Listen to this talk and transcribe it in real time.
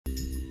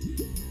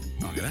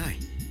g'day.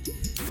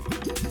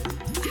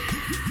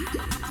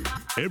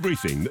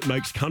 Everything that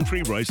makes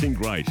country racing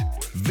great.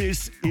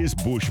 This is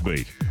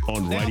Bushbeat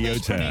on Radio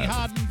Tab.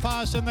 Hard and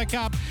fast in the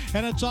cup,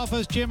 and it's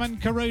Office Jim and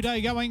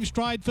Caruto going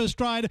stride for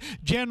stride.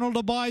 General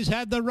Dubai's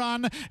had the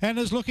run and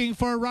is looking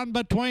for a run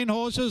between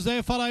horses.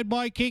 They're followed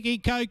by Kiki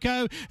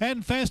Coco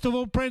and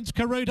Festival Prince.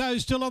 Caruto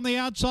still on the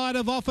outside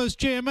of Office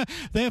Jim.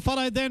 They're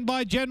followed then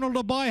by General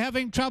Dubai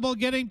having trouble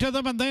getting to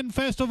them, and then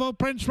Festival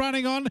Prince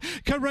running on.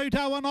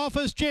 Caruto and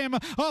Office Jim.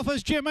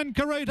 Office Jim and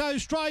Caruto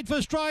stride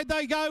for stride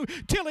they go.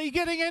 Tilly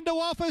getting into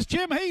Office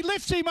Jim. He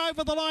lifts him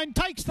over the line,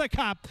 takes the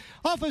cup.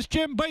 Office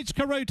Jim beats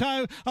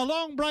Caruto. A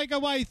long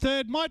breakaway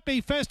third. Might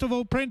be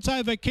Festival Prince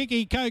over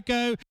Kiki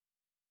Coco.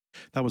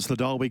 That was the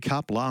Dolby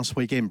Cup last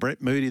weekend.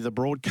 Brett Moody, the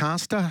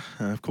broadcaster.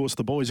 Of course,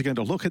 the boys are going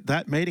to look at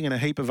that meeting and a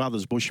heap of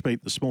others.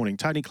 Bushbeat this morning.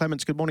 Tony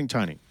Clements, good morning,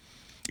 Tony.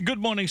 Good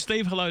morning,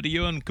 Steve. Hello to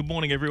you and good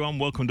morning, everyone.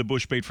 Welcome to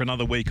Bushbeat for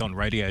another week on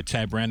Radio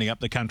Tab, rounding up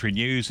the country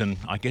news. And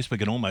I guess we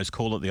can almost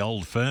call it the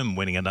old firm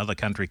winning another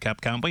country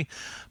cup, can't we?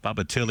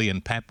 Bubba Tilly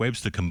and Pat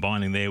Webster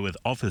combining there with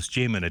Office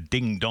Jim and a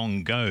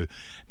ding-dong go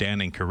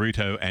down in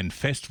Caruto and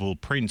Festival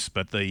Prince.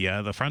 But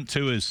the front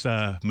two is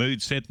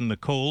mood set in the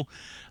call.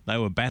 They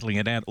were battling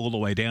it out all the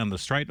way down the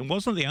straight. It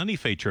wasn't the only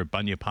feature at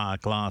Bunya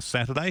Park last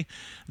Saturday.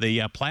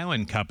 The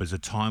Ploughing Cup is a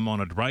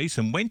time-honoured race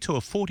and went to a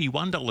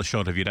 $41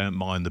 shot, if you don't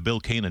mind. The Bill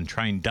Keenan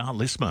trained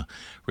Darlisma,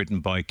 written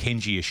by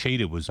Kenji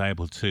Ishida, was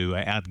able to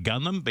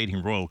outgun them,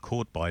 beating Royal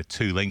Court by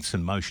 2 lengths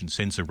and Motion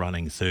Sensor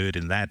running third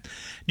in that.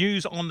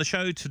 News on the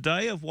show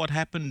today of what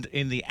happened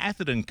in the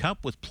Atherton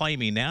Cup with Play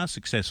Me Now,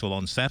 successful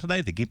on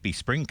Saturday. The Gympie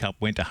Spring Cup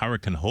went to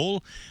Hurricane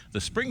Hall. The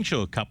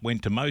Springshore Cup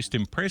went to Most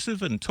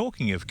Impressive. And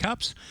talking of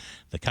cups,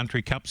 the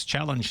Country Cups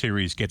Challenge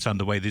Series gets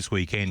underway this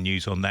weekend.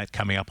 News on that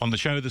coming up on the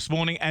show this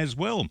morning as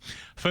well.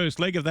 First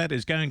leg of that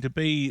is going to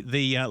be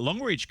the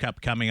Longreach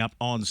Cup coming up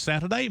on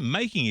Saturday.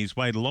 Making his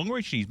way to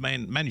Longreach, he's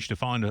managed to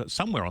find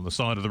somewhere on the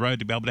side of the road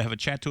to be able to have a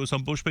chat to us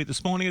on Bushbeat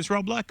this morning. Is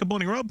Rob Black. Good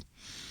morning, Rob.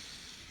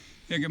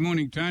 Yeah, good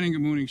morning, Tony.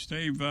 Good morning,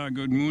 Steve.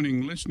 Good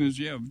morning, listeners.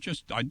 Yeah,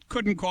 I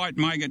couldn't quite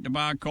make it to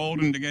Bar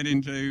Calden to get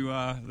into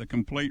the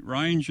complete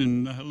range,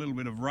 and a little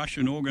bit of rush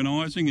and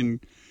organising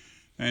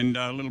and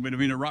a little bit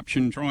of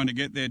interruption trying to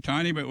get there,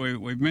 Tony, but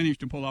we've managed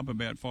to pull up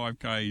about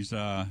 5Ks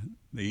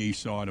the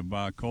east side of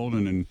Bar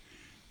Calden and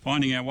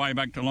finding our way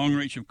back to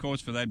Longreach, of course,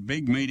 for that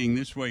big meeting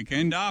this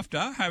weekend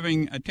after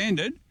having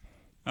attended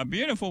a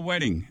beautiful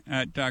wedding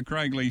at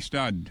Craigley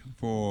Stud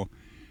for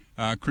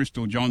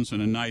Crystal Johnson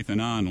and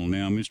Nathan Arnold.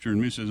 Now, Mr.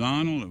 and Mrs.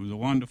 Arnold, it was a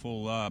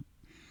wonderful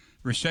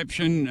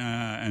reception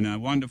and a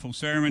wonderful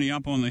ceremony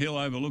up on the hill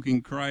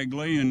overlooking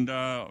Craigley,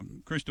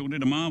 and Crystal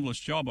did a marvellous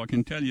job, I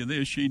can tell you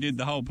this. She did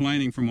the whole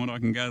planning from what I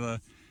can gather,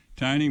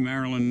 Tony.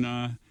 Marilyn,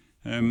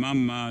 her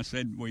mum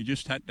said we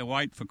just had to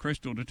wait for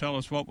Crystal to tell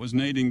us what was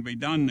needing to be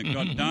done. It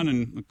got done,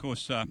 and of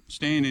course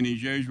Stan, in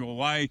his usual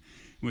way,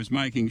 was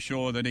making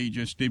sure that he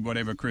just did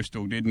whatever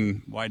Crystal did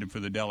and waited for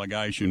the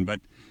delegation.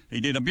 But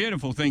he did a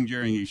beautiful thing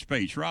during his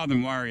speech. Rather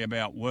than worry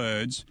about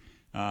words,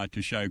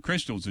 to show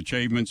Crystal's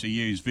achievements, he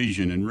used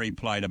vision and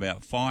replayed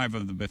about 5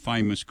 of the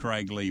famous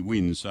Craigley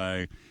wins.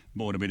 So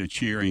brought a bit of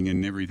cheering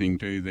and everything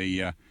to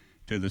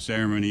the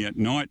ceremony at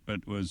night. But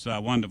it was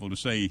wonderful to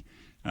see.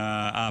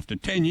 After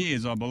 10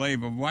 years, I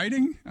believe, of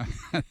waiting,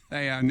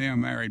 they are now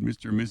married,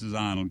 Mr. and Mrs.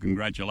 Arnold.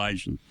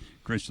 Congratulations,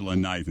 Crystal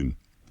and Nathan.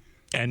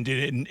 And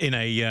in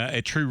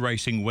a true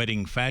racing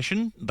wedding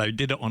fashion, they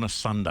did it on a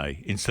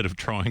Sunday instead of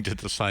trying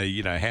to say,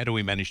 you know, how do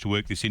we manage to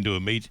work this into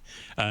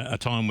a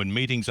time when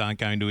meetings aren't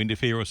going to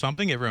interfere or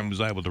something. Everyone was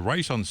able to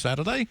race on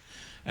Saturday,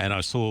 and I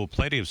saw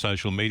plenty of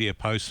social media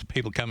posts of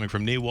people coming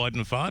from near, wide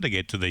and far to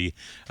get to the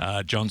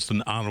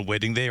Johnston-Arnold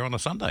wedding there on a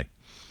Sunday.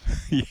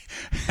 Yeah.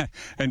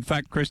 In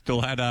fact,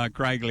 Crystal had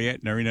Craigley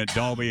Etna in at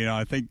Dolby, and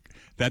I think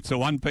that's the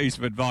one piece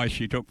of advice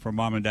she took from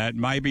Mum and Dad.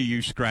 Maybe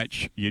you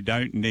scratch. You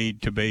don't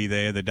need to be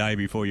there the day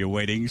before your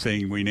wedding,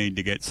 saying we need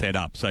to get set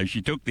up. So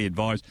she took the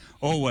advice.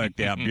 All worked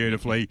out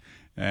beautifully.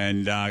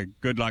 And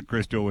good luck,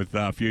 Crystal, with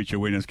future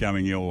winners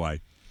coming your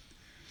way.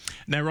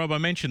 Now, Rob, I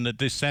mentioned that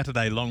this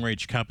Saturday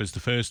Longreach Cup is the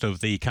first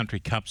of the Country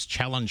Cup's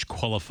Challenge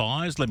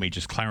qualifiers. Let me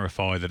just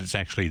clarify that it's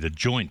actually the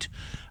joint.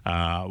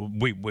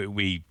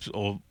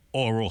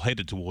 Or all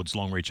headed towards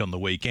Longreach on the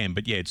weekend.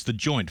 But, yeah, it's the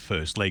joint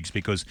first legs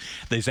because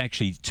there's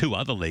actually 2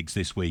 other legs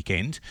this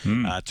weekend.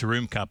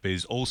 Taroom Cup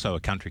is also a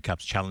Country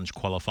Cup's Challenge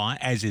qualifier,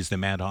 as is the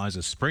Mount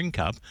Isa Spring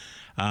Cup.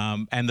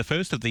 And the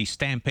first of the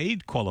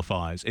Stampede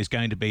qualifiers is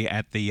going to be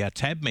at the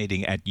TAB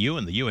meeting at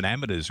Ewan. The Ewan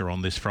Amateurs are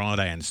on this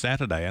Friday and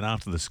Saturday, and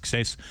after the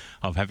success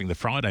of having the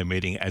Friday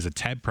meeting as a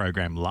TAB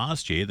program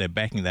last year, they're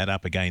backing that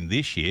up again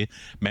this year.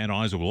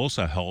 Mount Isa will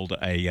also hold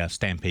a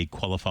Stampede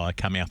qualifier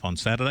coming up on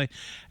Saturday.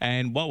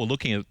 And while we're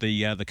looking at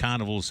the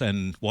carnivals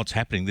and what's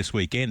happening this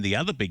weekend, the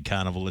other big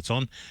carnival that's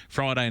on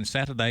Friday and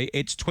Saturday,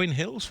 it's Twin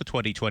Hills for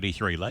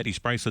 2023. Ladies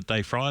Bracelet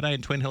Day Friday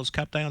and Twin Hills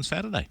Cup Day on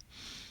Saturday.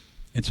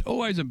 It's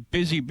always a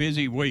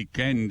busy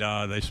weekend,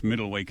 this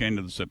middle weekend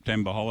of the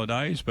September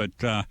holidays. But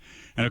and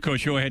of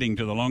course, you're heading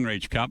to the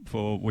Longreach Cup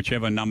for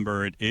whichever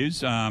number it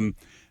is.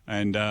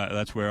 And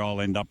that's where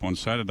I'll end up on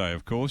Saturday,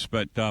 of course.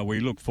 But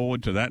we look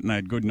forward to that, and they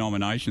had good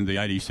nominations, the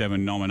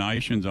 87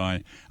 nominations.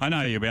 I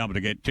know you'll be able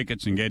to get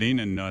tickets and get in,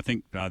 and I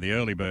think the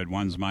early bird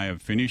ones may have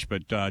finished,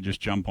 but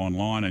just jump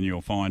online and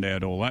you'll find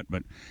out all that.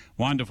 But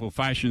wonderful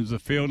fashions, the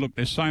field. Look,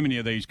 there's so many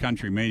of these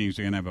country meetings.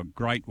 They're going to have a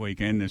great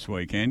weekend this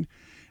weekend.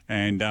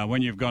 And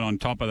when you've got on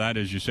top of that,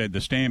 as you said,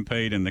 the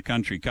Stampede and the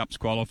Country Cups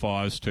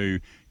qualifiers to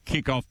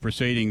kick off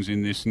proceedings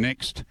in this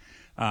next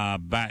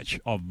batch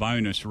of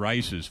bonus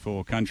races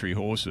for country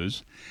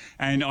horses.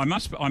 And I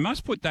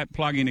must put that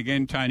plug in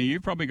again, Tony.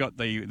 You've probably got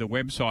the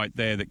website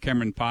there that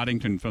Cameron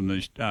Partington from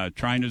the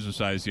Trainers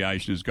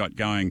Association has got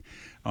going.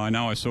 I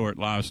know I saw it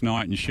last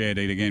night and shared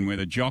it again, where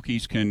the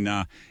jockeys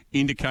can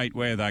indicate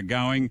where they're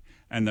going.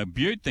 And the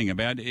beaut thing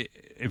about it,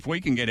 if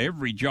we can get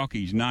every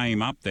jockey's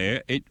name up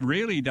there, it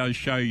really does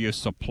show your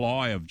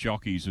supply of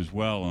jockeys as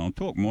well. And I'll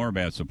talk more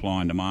about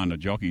supply and demand of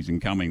jockeys in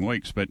coming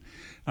weeks. But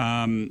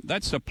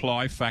that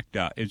supply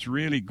factor, it's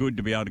really good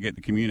to be able to get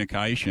the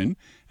communication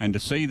and to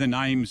see the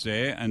names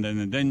there, and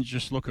then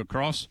just look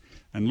across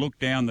and look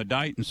down the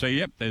date and see,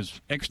 yep,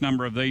 there's X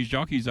number of these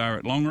jockeys are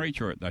at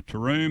Longreach or at the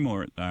Taroom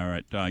or they're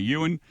at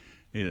Ewan.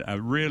 It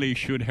really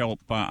should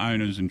help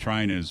owners and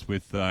trainers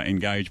with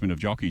engagement of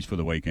jockeys for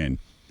the weekend.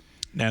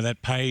 Now,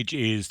 that page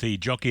is the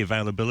jockey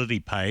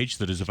availability page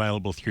that is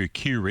available through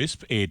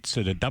QRISP. It's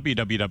at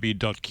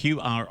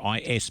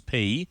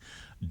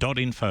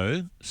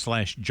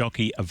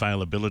www.qrisp.info/jockey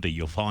availability.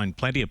 You'll find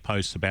plenty of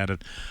posts about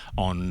it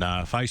on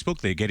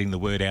Facebook. They're getting the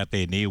word out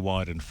there near,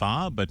 wide and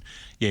far. But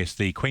yes,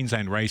 the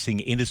Queensland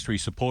Racing Industry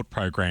Support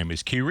Program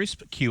is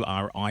QRISP,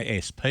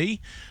 QRISP.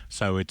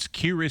 So it's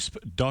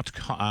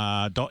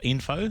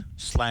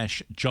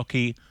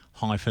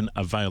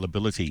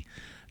qrisp.info/jockey-availability.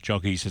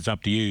 Jockeys, it's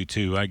up to you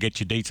to get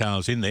your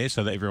details in there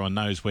so that everyone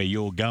knows where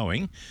you're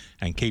going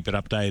and keep it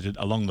updated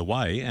along the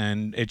way,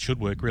 and it should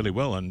work really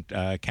well. And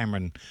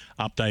Cameron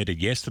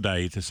updated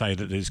yesterday to say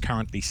that there's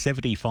currently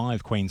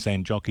 75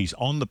 Queensland jockeys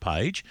on the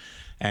page,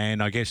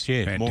 and I guess,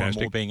 Fantastic. more and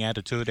more being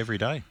added to it every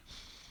day.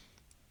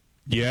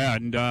 Yeah,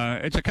 and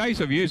it's a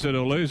case of use it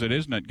or lose it,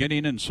 isn't it? Get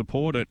in and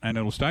support it, and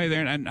it'll stay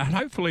there. And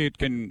hopefully it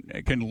can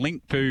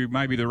link to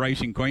maybe the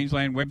Racing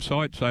Queensland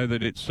website so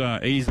that it's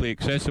easily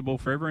accessible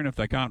for everyone if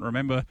they can't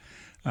remember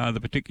the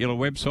particular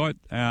website.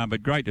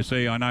 But great to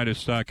see. I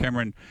noticed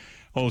Cameron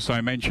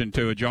also mentioned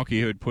to a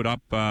jockey who had put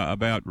up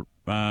about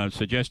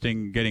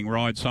suggesting getting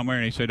rides somewhere,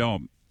 and he said,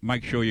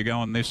 make sure you go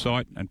on this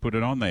site and put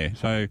it on there.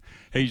 So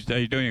he's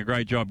doing a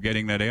great job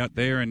getting that out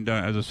there. And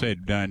as I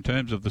said, in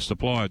terms of the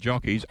supply of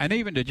jockeys, and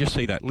even to just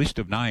see that list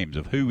of names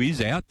of who is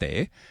out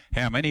there,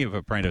 how many of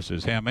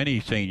apprentices, how many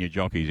senior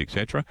jockeys,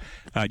 etc.,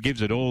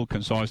 gives it all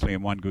concisely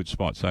in one good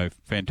spot. So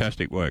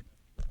fantastic work.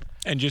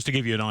 And just to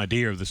give you an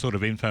idea of the sort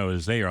of info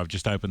is there, I've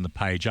just opened the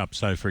page up.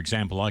 So, for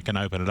example, I can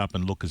open it up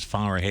and look as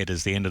far ahead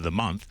as the end of the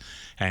month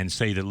and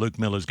see that Luke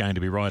Miller's going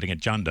to be riding at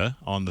Junda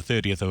on the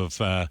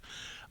 30th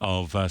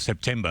of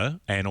September,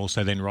 and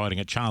also then riding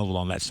at Charleville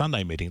on that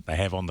Sunday meeting that they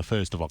have on the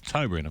 1st of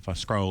October. And if I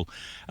scroll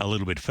a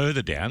little bit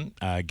further down,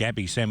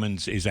 Gabby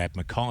Simmons is at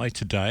Mackay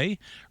today,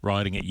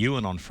 riding at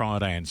Ewan on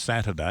Friday and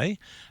Saturday,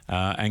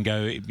 and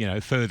go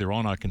further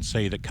on, I can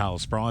see that Carl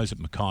Spry's at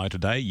Mackay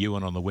today,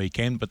 Ewan on the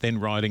weekend, but then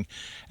riding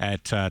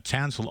at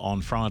Townsville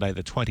on Friday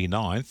the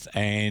 29th,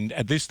 and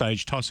at this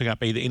stage tossing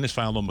up either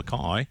Innisfail or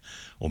Mackay,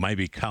 or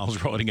maybe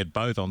Carl's riding at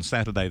both on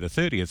Saturday the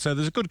 30th. So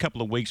there's a good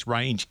couple of weeks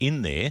range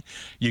in there.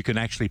 You can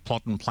actually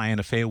plot and plan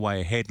a fair way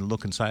ahead and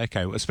look and say,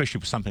 okay,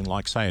 especially for something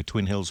like, say, a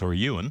Twin Hills or a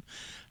Ewan,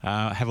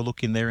 have a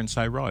look in there and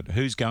say, right,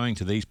 who's going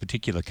to these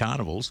particular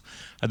carnivals?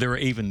 There are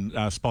even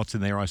spots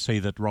in there. I see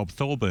that Rob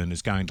Thorburn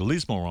is going to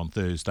Lismore on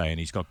Thursday, and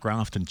he's got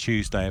Grafton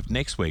Tuesday of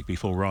next week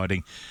before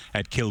riding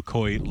at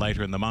Kilcoy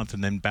later in the month,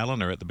 and then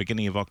Ballina at the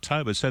beginning of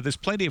October. So there's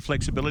plenty of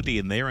flexibility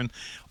in there, and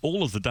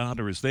all of the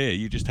data is there.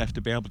 You just have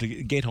to be able to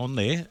get on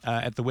there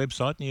at the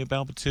website, and you'll be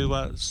able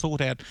to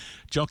sort out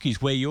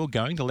jockeys where you're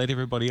going to let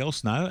everybody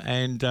else know.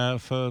 And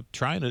for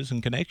trainers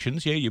and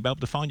connections, you'll be able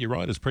to find your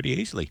riders pretty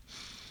easily.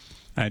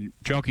 And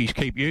jockeys,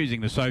 keep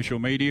using the social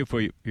media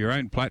for your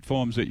own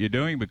platforms that you're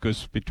doing,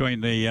 because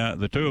between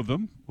the two of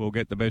them, we'll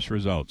get the best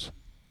results.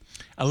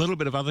 A little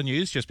bit of other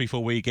news just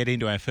before we get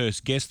into our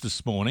first guest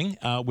this morning.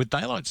 With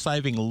daylight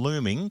saving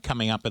looming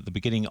coming up at the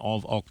beginning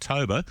of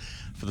October,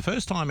 for the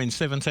first time in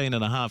 17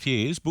 and a half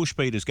years,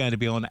 Bushbeat is going to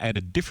be on at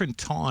a different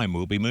time.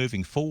 We'll be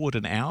moving forward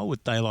an hour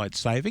with daylight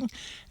saving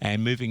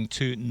and moving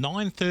to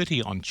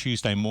 9:30 on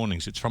Tuesday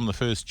mornings. It's from the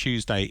first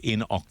Tuesday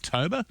in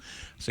October,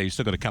 so you've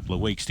still got a couple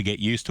of weeks to get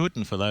used to it.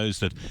 And for those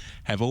that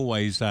have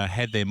always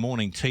had their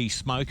morning tea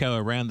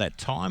smoko around that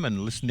time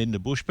and listened into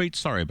Bushbeat,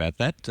 sorry about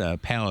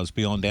that. Powers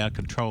beyond our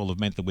control have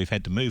meant that we've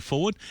had to move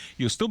forward.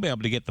 You'll still be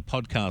able to get the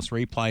podcast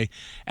replay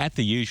at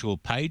the usual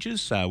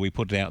pages. We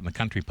put it out on the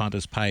Country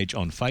Punters page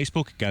on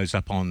Facebook. It goes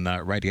up on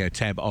Radio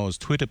Tab Oz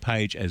Twitter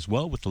page as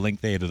well, with the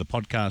link there to the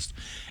podcast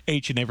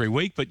each and every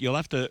week. But you'll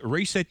have to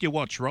reset your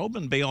watch, Rob,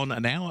 and be on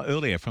an hour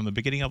earlier from the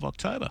beginning of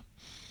October.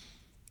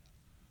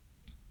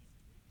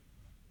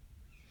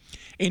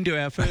 Into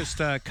our first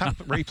Cup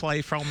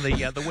replay from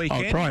the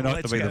weekend. I'll try not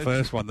Let's to be go. the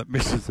first one that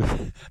misses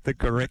the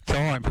correct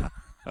time.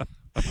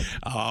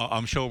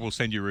 I'm sure we'll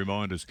send you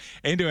reminders.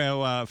 Into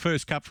our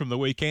first Cup from the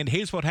weekend.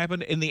 Here's what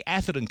happened in the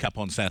Atherton Cup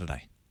on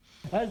Saturday.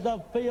 As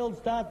the field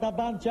start to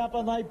bunch up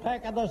and they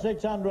pack at the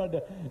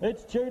 600.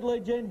 It's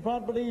Tutelage in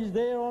front, but he's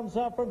there on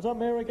sufferance.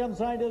 American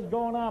Saint has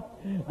gone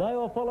up. They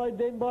were followed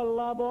then by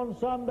Love on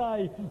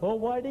Sunday.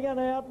 Waiting and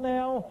out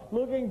now,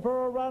 looking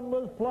for a run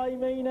was Play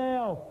Me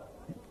Now.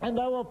 And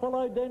they were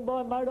followed then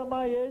by Motor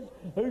Mayes,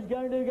 who's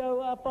going to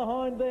go up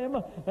behind them.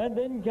 And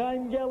then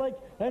came Gallic,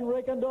 and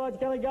Recondite's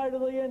going to go to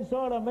the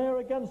inside.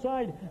 American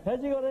Saint,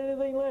 has he got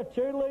anything left?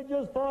 Tutelage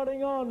is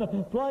fighting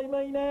on. Play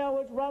Me Now,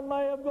 its run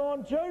may have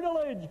gone.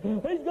 Tutelage,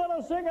 he's got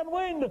a second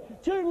wind.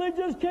 Tutelage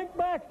is kicked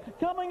back.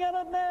 Coming at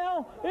it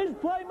now is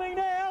Play Me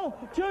Now.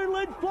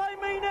 Tutelage, Play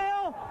Me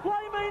Now.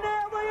 Play Me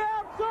Now, the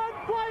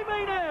outside. Play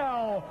Me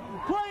Now.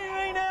 Play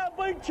Me Now,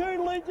 beat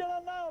Tutelage and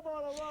a nail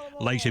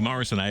biter. Lacey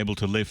Morrison able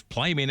to lift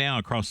Play Me Now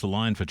across the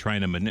line for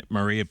trainer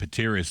Maria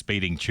Patiris,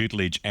 beating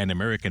Tutelage and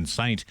American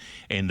Saint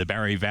in the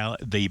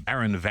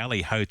Barron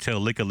Valley Hotel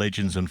Liquor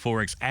Legends and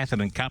Forex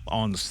Atherton Cup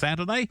on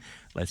Saturday.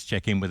 Let's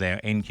check in with our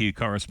NQ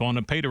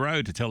correspondent, Peter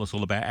Rowe, to tell us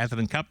all about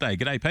Atherton Cup Day.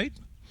 G'day, Pete.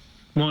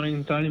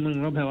 Morning, Tony.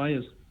 Morning, Rob. How are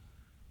you?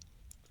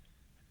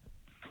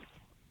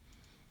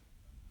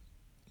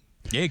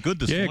 Yeah, good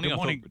this morning. Good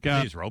morning,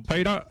 Cheers, Rob.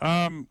 Peter.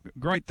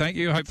 Great, thank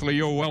you. Hopefully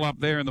you're well up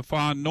there in the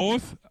far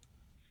north.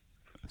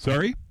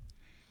 Sorry?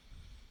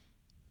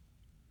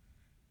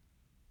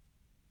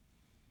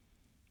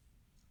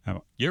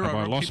 You're have right,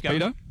 I Rob. lost Keep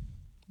going. Peter?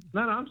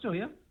 No, I'm still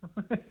here.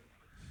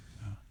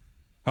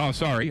 Oh,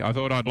 sorry. I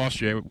thought I'd lost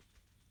you.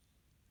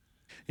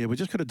 Yeah, we're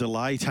just got a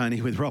delay,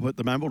 Tony, with Rob at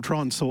the moment. We'll try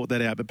and sort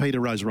that out, but Peter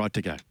Rowe's right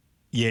to go.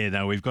 Yeah,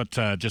 no, we've got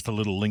just a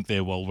little link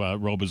there while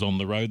Rob is on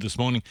the road this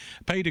morning.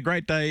 Peter,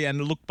 great day,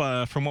 and look,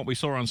 from what we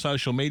saw on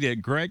social media,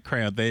 great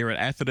crowd there at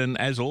Atherton,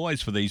 as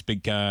always, for these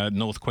big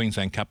North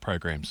Queensland Cup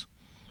programs.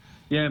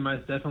 Yeah,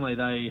 most definitely.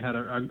 They had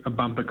a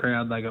bumper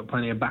crowd. They got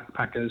plenty of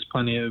backpackers,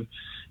 plenty of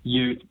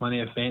youth,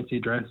 plenty of fancy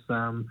dress.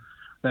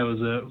 There was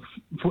a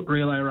foot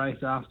relay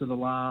race after the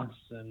last,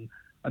 and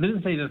I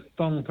didn't see the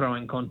thong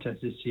throwing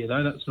contest this year,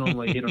 though. That's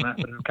normally hit on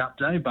Atherton Cup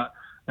Day, but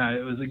no,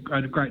 it was a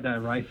great day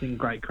of racing,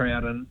 great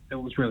crowd, and it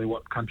was really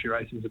what country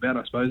racing is about,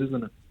 I suppose,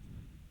 isn't it?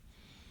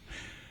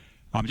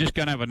 I'm just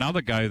going to have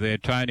another go there,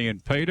 Tony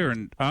and Peter,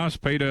 and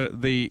ask Peter,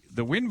 the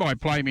win by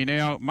Play Me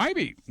Now,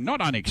 maybe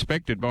not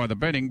unexpected by the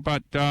betting,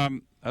 but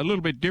a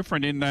little bit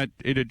different in that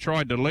it had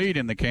tried to lead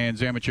in the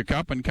Cairns Amateur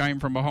Cup and came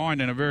from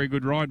behind in a very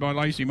good ride by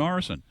Lacey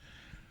Morrison.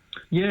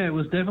 Yeah, it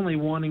was definitely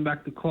winding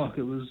back the clock.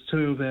 It was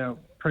two of our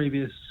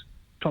previous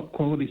top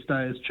quality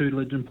stayers,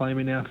 Tutelage and Play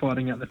Me Now,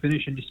 fighting at the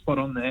finish, and you're spot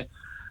on there.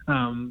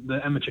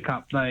 The Amateur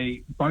Cup,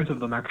 both of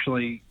them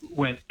actually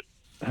went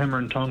hammer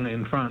and tongs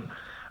in front.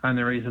 And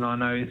the reason I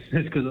know is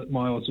because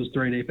my horse was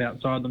 3 deep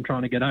outside them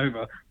trying to get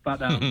over. But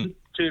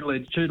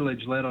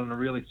Tutelage led on a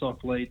really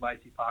soft lead.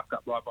 Lacey parked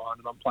up right behind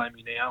him on Play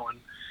Me Now.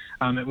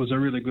 And it was a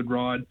really good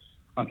ride.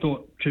 I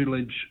thought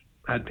Tutelage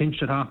had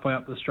pinched it halfway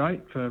up the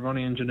straight for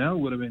Ronnie and Janelle.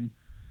 Would have been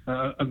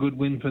a good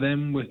win for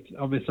them, with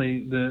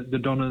obviously the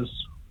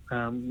Donners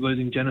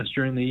losing Janice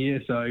during the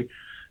year. So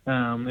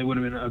it would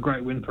have been a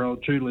great win for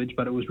old Tutelage,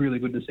 but it was really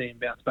good to see him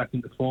bounce back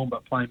into form.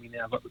 But Play Me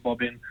Now got the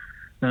bob in.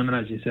 And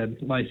as you said,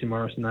 Lacey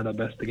Morrison had her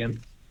best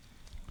again.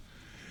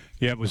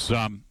 Yeah, it was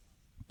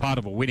part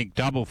of a winning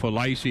double for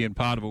Lacey and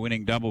part of a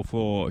winning double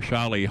for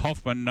Charlie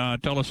Hoffman.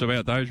 Tell us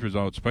about those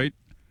results, Pete.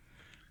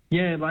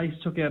 Yeah, Lacey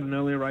took out an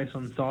earlier race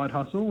on Side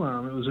Hustle.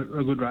 It was a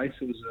good race.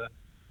 It was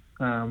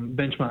a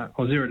benchmark,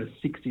 0 to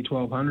 60,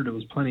 1200. It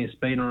was plenty of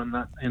speed on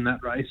that in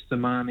that race.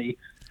 Samani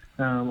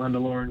under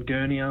Lauren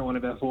Gurnier, one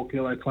of our 4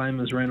 kilo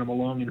claimers, ran them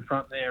along in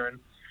front there,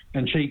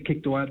 and she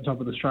kicked away at the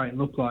top of the straight and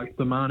looked like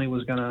Bamani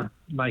was going to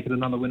make it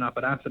another win up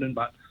at Atherton,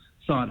 but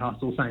Side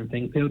Hustle, same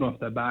thing, peeled off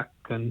their back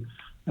and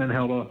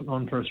held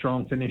on for a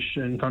strong finish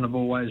in front of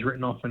Always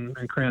Written Off and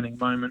crowning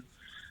moment.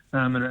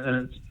 And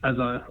it's, as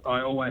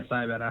I always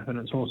say about Atherton,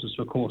 it's horses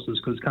for courses,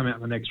 because come out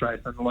in the next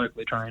race and the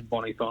locally trained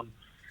Bonnython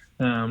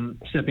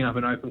stepping up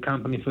in open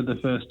company for the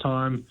first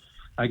time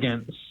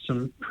against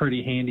some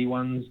pretty handy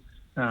ones.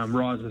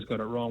 Riser's got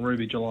it wrong.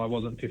 Ruby July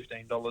wasn't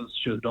 $15.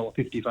 She was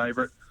 $1.50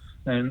 favourite,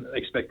 and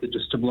expected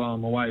just to blow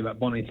them away. But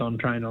Bonnython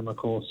trained on the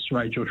course.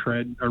 Rachel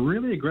Shred, a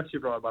really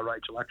aggressive ride by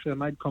Rachel. Actually, I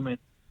made comment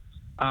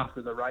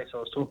after the race. I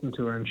was talking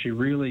to her, and she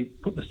really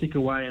put the stick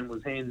away and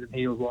was hands and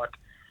heels like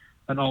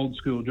an old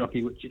school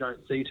jockey, which you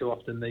don't see too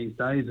often these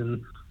days.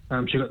 And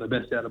she got the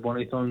best out of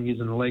Bonnython,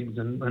 using the legs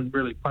and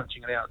really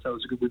punching it out. So it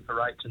was a good win for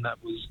Rach, and that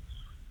was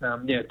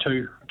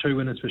two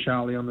winners for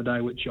Charlie on the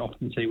day, which you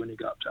often see when you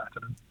go up to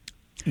Atherton.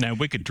 Now,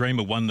 Wicked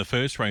Dreamer won the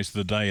first race of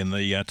the day in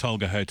the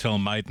Tolga Hotel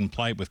Maiden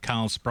Plate with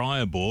Carl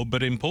Spryer aboard,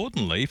 but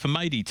importantly for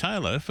Matey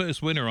Taylor,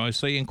 first winner I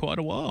see in quite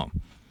a while.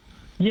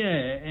 Yeah,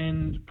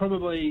 and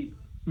probably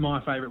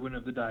my favourite win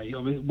of the day.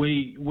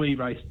 We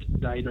raced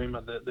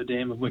Daydreamer, the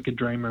dam of Wicked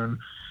Dreamer, and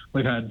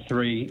we've had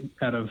 3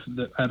 out of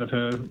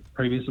her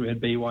previously. We had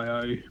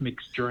BYO,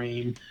 Mixed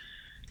Dream,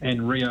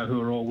 and Rio,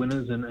 who are all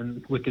winners,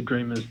 and Wicked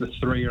Dreamers, the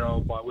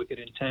 3-year-old by Wicked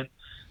Intent.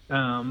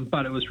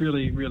 But it was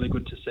really, really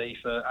good to see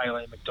for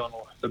Aileen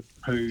McDonald,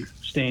 who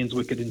stands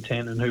Wicked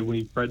Intent and who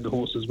we bred the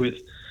horses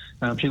with.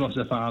 She lost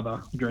her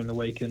father during the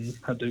week and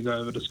had to go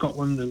over to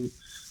Scotland,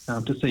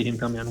 and to see him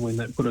come out and win,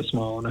 that put a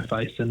smile on her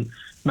face. And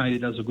Matey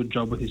does a good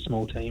job with his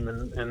small team,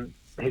 and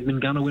he's been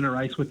going to win a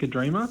race, Wicked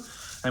Dreamer,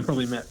 and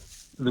probably met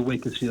the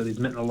weakest field he's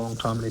met in a long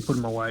time, and he put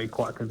him away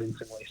quite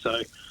convincingly. So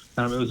it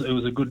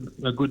was a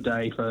good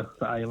day for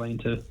Aileen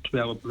to be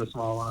able to put a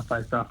smile on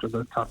her face after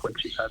the tough week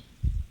she's had.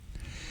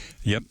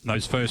 Yep,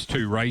 those first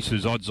two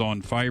races,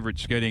 odds-on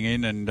favourites getting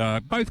in, and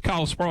both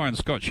Carl Spry and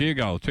Scott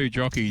Sheargold, two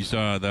jockeys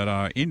that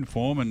are in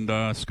form,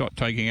 and Scott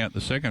taking out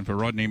the second for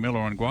Rodney Miller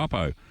on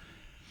Guapo.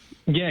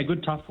 Yeah,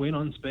 good tough win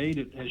on speed.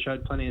 It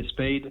showed plenty of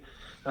speed.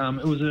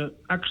 It was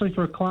actually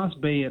for a Class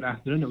B at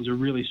Atherton, it was a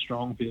really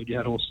strong field. You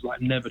had horses like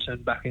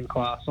Neverton back in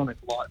class, Sonic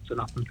Light's an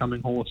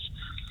up-and-coming horse,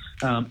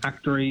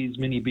 Actories,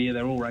 Mini Beer,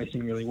 they're all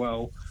racing really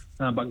well.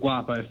 But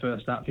Guapo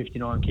first up,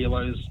 59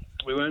 kilos.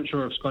 We weren't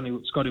sure if Scotty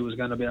was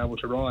going to be able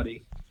to ride.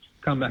 He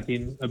come back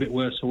in a bit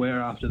worse for wear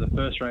after the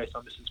first race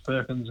on Mrs.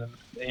 Perkins, and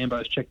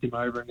Ambos checked him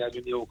over and gave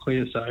him the all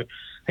clear, so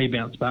he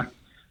bounced back.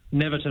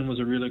 Neverton was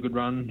a really good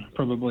run,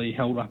 probably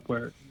held up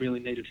where it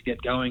really needed to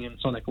get going, and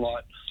Sonic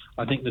Light,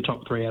 I think the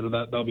top three out of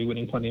that, they'll be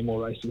winning plenty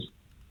more races.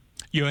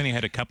 You only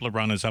had a couple of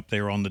runners up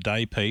there on the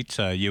day, Pete,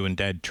 you and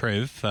Dad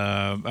Trev.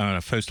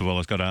 First of all,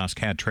 I've got to ask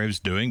how Trev's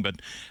doing, but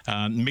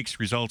mixed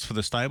results for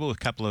the stable, a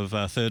couple of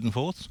third and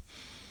fourths?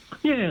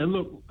 Yeah,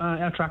 look,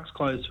 our grass is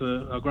closed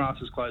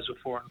for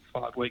 4 and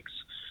 5 weeks.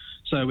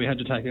 So we had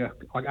to take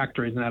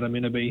Actories and Adam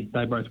Innaby.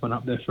 They both went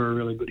up there for a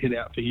really good hit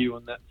out for you,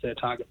 and that's their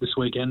target this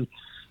weekend.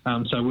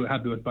 So we're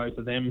happy with both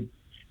of them.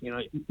 You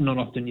know, not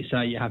often you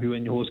say you're happy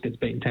when your horse gets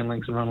beaten 10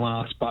 lengths and run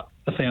last, but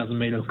 1,000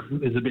 metre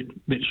is a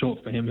bit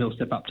short for him. He'll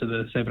step up to the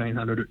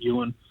 1,700 at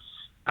Ewan.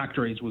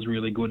 Actories was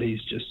really good.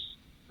 He's just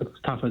as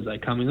tough as they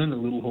come. He's only a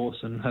little horse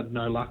and had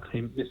no luck.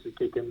 He missed a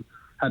kick and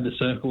had to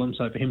circle him,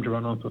 so for him to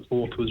run on for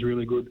fourth was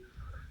really good.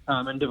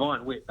 And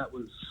Divine Wit, that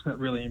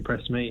really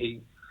impressed me.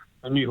 He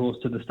a new horse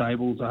to the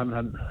stables. I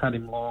haven't had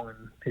him long,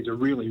 and he's a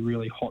really,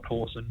 really hot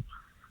horse. And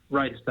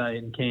race day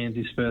in Cairns,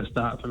 his first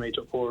start for me,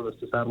 took 4 of us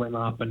to saddle him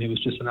up, and he was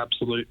just an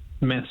absolute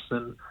mess.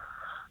 And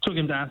took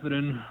him to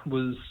Atherton,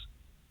 was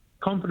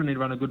confident he'd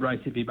run a good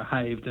race if he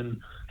behaved, and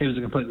he was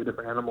a completely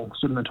different animal.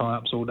 Stood in the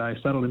tie-ups all day,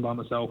 saddled him by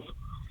myself,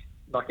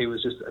 like he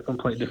was just a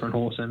complete different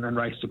horse, and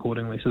raced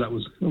accordingly. So it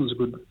was a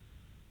good.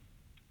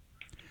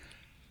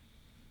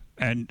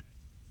 And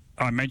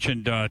I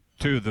mentioned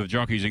two of the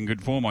jockeys in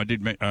good form.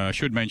 I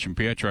should mention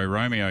Pietro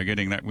Romeo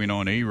getting that win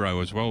on Ero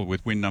as well,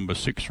 with win number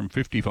 6 from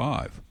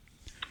 55.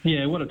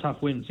 Yeah, what a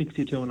tough win,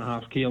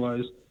 62.5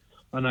 kilos.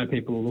 I know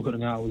people will look at it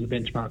and go, it was a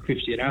benchmark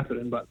 50 at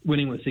Atherton, but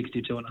winning with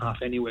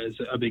 62.5 anywhere is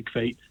a big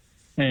feat.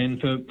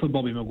 And for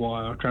Bobby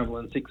Maguire,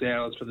 travelling 6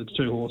 hours for the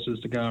two horses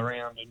to go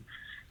around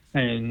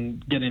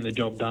and getting the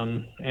job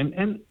done.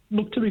 And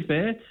look, to be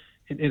fair,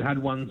 it had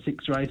won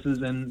 6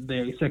 races, and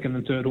the second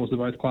and third horse are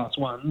both Class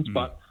 1s,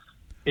 but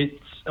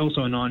it's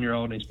also a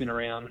 9-year-old, and he's been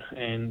around,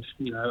 and,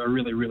 you know, a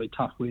really, really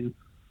tough win.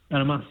 And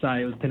I must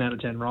say, it was a 10 out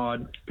of 10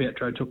 ride.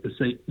 Pietro took the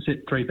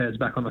sit 3 pairs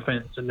back on the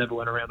fence and never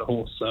went around a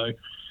horse. So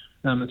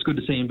it's good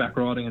to see him back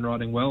riding and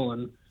riding well.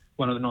 And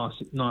one of the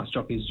nice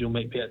jockeys you'll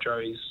meet, Pietro,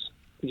 he's,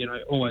 you know,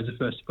 always the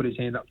first to put his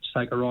hand up to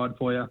take a ride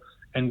for you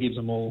and gives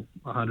them all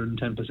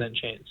 110%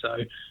 chance. So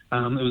it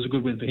was a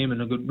good win for him,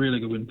 and a really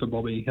good win for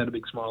Bobby. He had a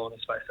big smile on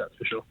his face, that's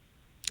for sure.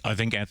 I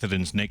think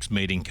Atherton's next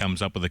meeting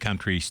comes up with the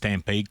Country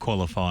Stampede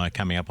qualifier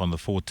coming up on the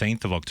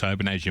 14th of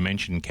October. And as you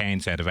mentioned,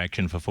 Cairns out of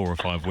action for 4 or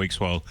 5 weeks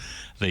while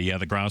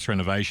the grass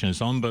renovation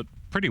is on. But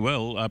pretty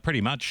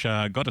much,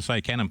 got to say,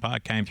 Cannon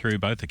Park came through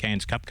both the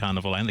Cairns Cup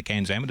Carnival and the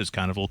Cairns Amateurs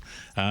Carnival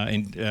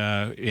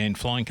in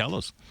flying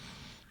colours.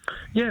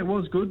 Yeah, it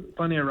was good.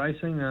 Plenty of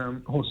racing.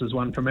 Horses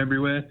won from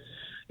everywhere.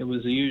 It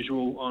was the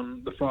usual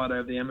on the Friday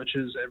of the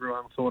amateurs.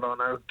 Everyone thought, oh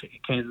no,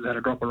 Kansas had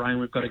a drop of rain,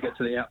 we've got to get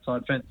to the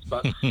outside fence.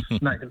 But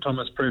Nathan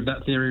Thomas proved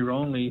that theory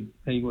wrong.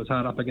 He was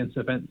hard up against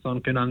the fence on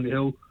Kununga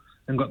Hill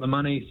and got the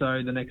money.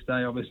 So the next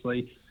day,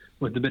 obviously,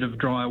 with a bit of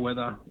drier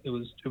weather, it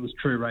was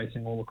true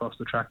racing all across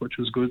the track, which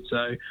was good. So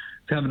it's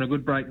having a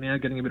good break now,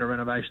 getting a bit of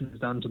renovations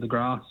done to the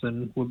grass,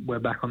 and we're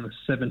back on the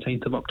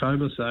 17th of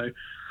October. So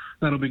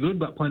that'll be good,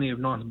 but plenty of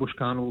nice bush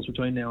carnivals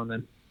between now and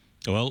then.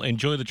 Well,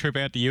 enjoy the trip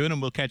out to Ewan,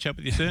 and we'll catch up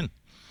with you soon.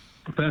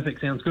 Perfect,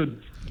 sounds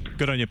good.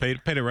 Good on you,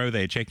 Peter. Peter Rowe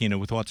there, checking in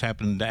with what's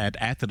happened at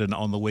Atherton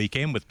on the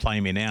weekend, with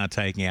Play Me Now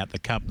taking out the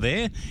cup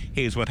there.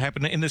 Here's what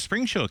happened in the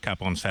Springshore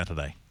Cup on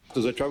Saturday.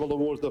 As they travel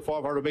towards the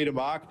 500 metre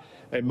mark,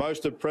 and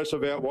most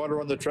impressive out wider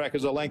on the track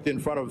is a length in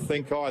front of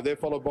Think High. They're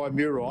followed by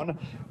Muron.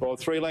 Well,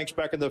 3 lengths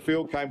back in the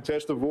field came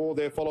Test of War.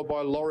 They're followed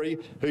by Laurie,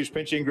 who's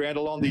pinching ground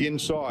along the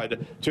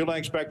inside. 2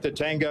 lengths back to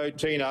Tango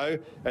Tino,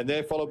 and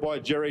they're followed by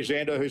Jerry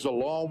Zander, who's a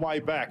long way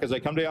back. As they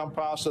come down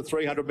past the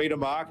 300 metre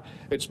mark,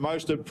 it's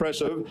most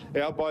impressive.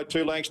 Out by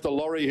 2 lengths to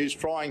Laurie, who's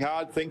trying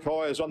hard. Think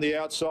High is on the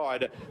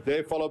outside.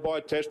 They're followed by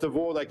Test of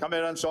War. They come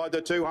out inside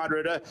the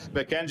 200.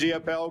 Mackenzie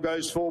Appel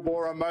goes full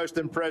bore and most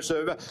impressive.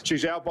 impressive.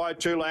 She's out by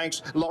 2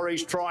 lengths.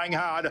 Laurie's trying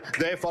hard.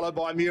 They're followed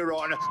by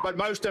Muron. But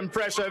most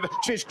impressive,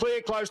 she's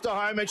clear close to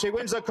home, and she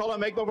wins the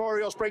Clements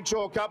Memorial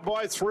Springshaw Cup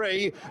by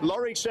 3.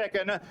 Laurie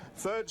second,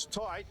 third's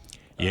tight.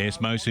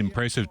 Yes, most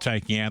impressive,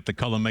 taking out the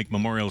Clements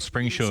Memorial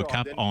Springshaw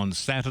Cup on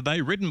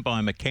Saturday. Ridden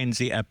by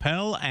Mackenzie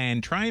Appel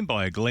and trained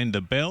by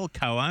Glenda Bell,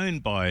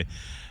 co-owned by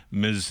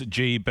Ms.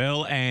 G.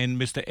 Bell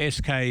and Mr.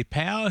 S.K.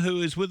 Power,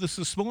 who is with us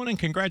this morning.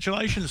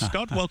 Congratulations,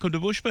 Scott. Welcome to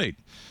Bushbeat.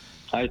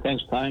 Hey,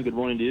 thanks, Tane. Good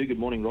morning to you. Good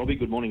morning, Robbie.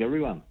 Good morning,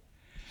 everyone.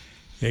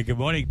 Yeah, good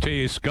morning to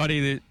you,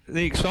 Scotty.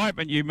 The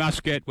excitement you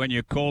must get when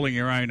you're calling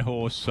your own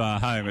horse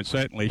home, it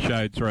certainly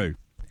showed through.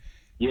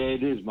 Yeah,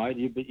 it is, mate.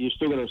 You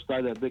still got to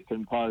stay that bit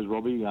composed,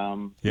 Robbie.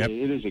 Yep. Yeah,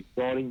 it is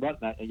exciting, but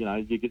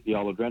you get the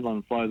old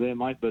adrenaline flow there,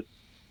 mate. But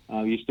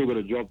you still got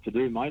a job to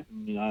do, mate.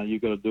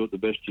 You've got to do it the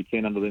best you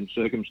can under them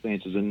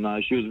circumstances.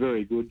 And she was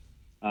very good,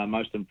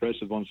 most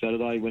impressive on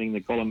Saturday, winning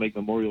the Clements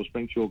Memorial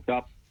Springshaw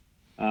Cup.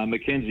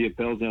 Mackenzie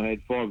Appel's now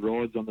had 5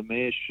 rides on the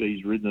mare.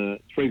 She's ridden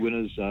 3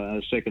 winners, a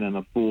second and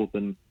a fourth.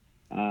 And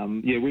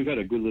we've had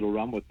a good little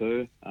run with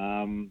her.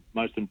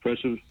 Most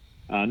impressive.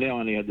 Now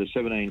only had the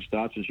 17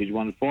 starts, and she's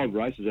won 5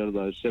 races out of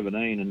those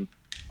 17, and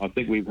I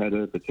think we've had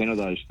her for 10 of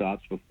those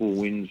starts for 4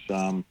 wins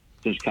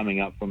since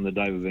coming up from the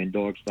David Van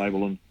Dyke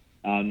stable.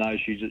 And no,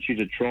 she's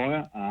a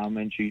trier,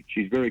 and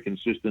she's very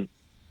consistent,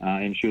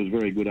 and she was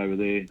very good over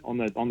there on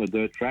the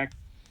dirt track.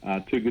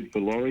 Too good for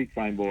Laurie,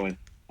 trained by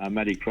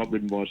Maddie Crop,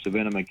 ridden by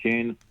Savannah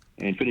McCann,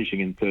 and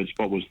finishing in third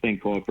spot was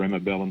Think High for Emma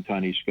Bell and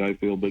Tony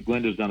Schofield. But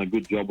Glenda's done a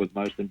good job with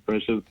most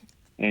impressive,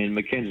 and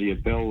Mackenzie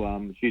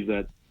Appel, she's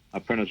that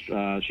apprentice.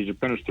 She's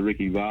apprenticed to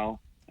Ricky Vale.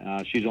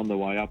 She's on the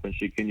way up, and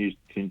she continues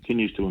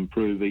to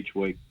improve each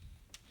week.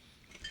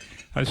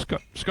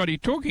 Scotty,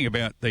 talking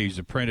about these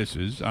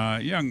apprentices,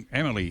 young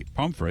Emily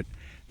Pomfret,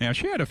 now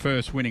she had her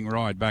first winning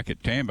ride back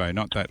at Tambo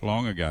not that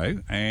long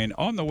ago, and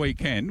on the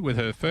weekend with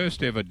her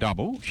first ever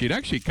double, she'd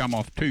actually come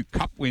off 2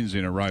 cup wins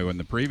in a row in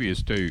the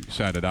previous 2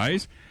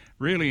 Saturdays.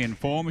 Really in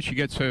form. She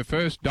gets her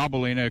first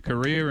double in her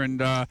career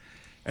and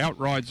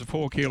outrides the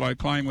 4 kilo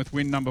claim with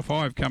win number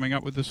 5 coming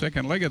up with the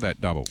second leg of that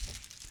double.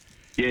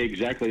 Yeah,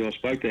 exactly. I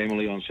spoke to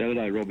Emily on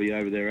Saturday, Robbie,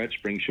 over there at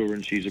Springshaw,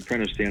 and she's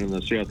apprenticed down in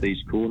the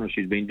southeast corner.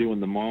 She's been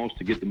doing the miles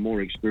to get the more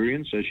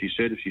experience. So she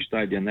said if she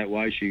stayed down that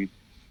way, she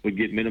would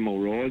get minimal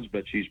rides,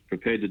 but she's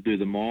prepared to do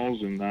the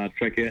miles and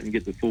track out and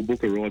get the full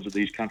book of rides at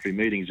these country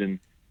meetings. And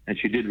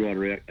she did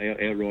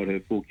outride her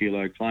 4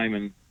 kilo claim,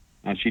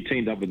 and she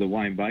teamed up with the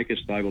Wayne Baker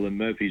stable in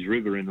Murphy's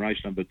River in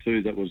race number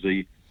 2. That was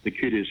the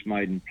cutest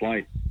maiden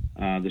plate.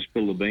 The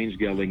Spill the Beans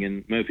gelding,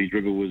 and Murphy's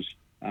River was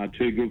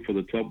too good for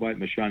the top weight.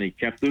 Mashani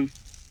Captive,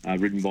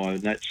 ridden by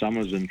Nat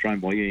Summers and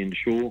trained by Ian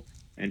Shaw,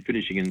 and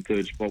finishing in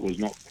third spot was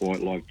not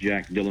quite like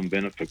Jack Dylan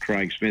Bennett for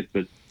Craig Smith,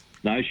 but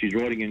no, she's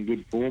riding in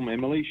good form,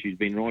 Emily. She's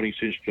been riding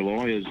since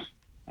July,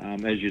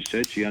 as you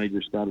said. She only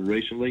just started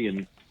recently,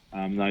 and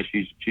no,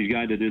 she's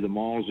going to do the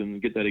miles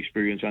and get that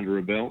experience under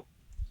her belt.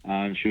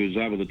 And she was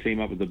able to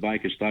team up with the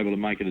Baker stable to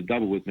make it a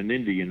double with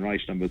Menindi in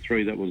race number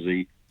 3. That was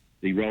the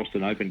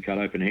Ralston Open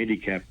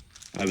handicap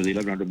over the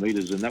 1,100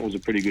 metres, and that was a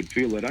pretty good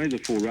field. They'd only the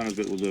 4 runners,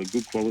 but it was a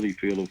good quality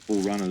field of 4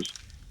 runners.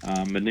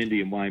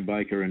 Menindi and Wayne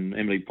Baker and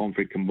Emily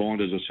Pomfret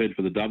combined, as I said,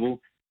 for the double,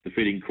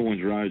 defeating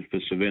Coins Road for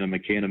Savannah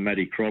McCann and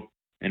Maddie Crop,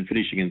 and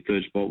finishing in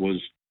third spot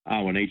was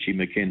Awanichi,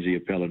 Mackenzie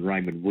Appel and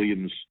Raymond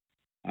Williams.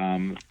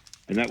 And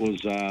that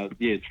was, 3 of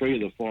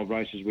the 5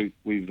 races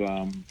we've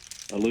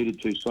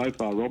alluded to so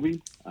far,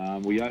 Robbie.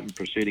 We opened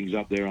proceedings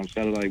up there on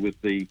Saturday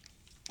with the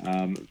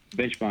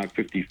benchmark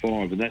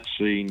 55, and that's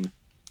seen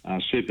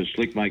Super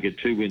Slick make it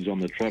 2 wins on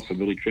the trot for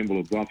Billy Trimble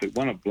of Bluff. It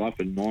won at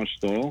Bluff in nice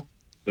style,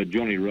 but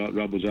Johnny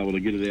Rubb was able to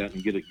get it out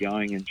and get it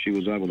going, and she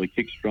was able to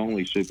kick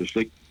strongly, Super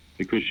Slick,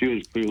 because she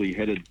was clearly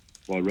headed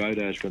by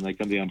Rodash when they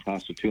come down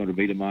past the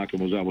 200-metre mark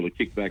and was able to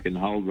kick back and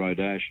hold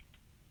Rodash.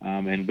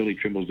 And Billy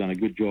Trimble's done a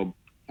good job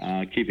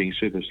keeping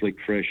Super Slick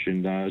fresh,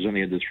 and has only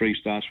had the 3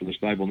 starts for the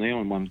stable now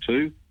and won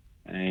 2,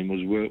 and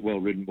was well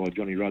ridden by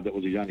Johnny Rudd. That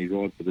was his only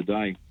ride for the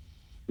day.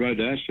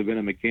 Rodash,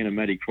 Savannah McCann and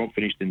Maddie Crop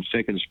finished in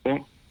second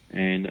spot,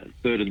 and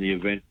third in the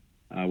event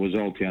was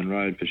Old Town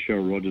Road for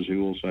Cheryl Rogers,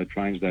 who also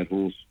trains that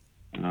horse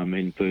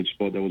in third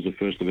spot. That was the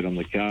first of it on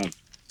the card.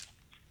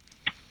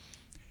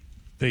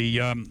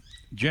 The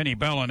Jenny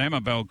Bell and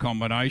Emma Bell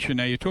combination.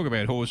 Now, you talk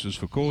about horses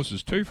for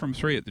courses. 2 from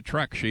 3 at the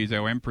track. She's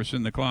our Empress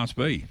in the Class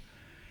B.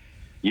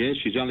 Yeah,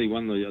 she's only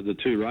won the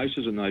 2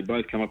 races, and they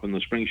both come up on the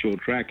Springshaw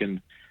track.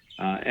 And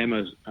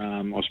Emma,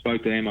 I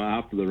spoke to Emma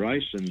after the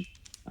race, and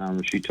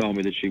she told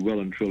me that she well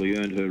and truly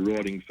earned her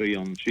riding fee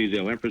on She's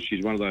Our Empress.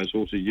 She's one of those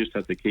horses you just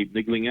have to keep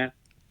niggling at.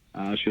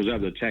 She was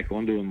able to tack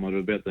onto him at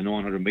about the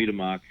 900-metre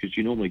mark, because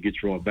she normally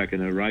gets right back in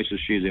her races,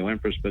 She's Our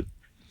Empress. But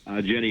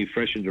Jenny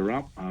freshened her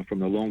up from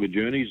the longer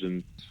journeys,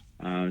 and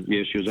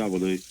she was able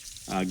to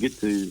get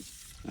to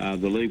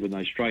the lead when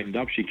they straightened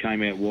up. She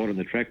came out wide on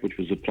the track, which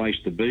was the place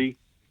to be,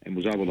 and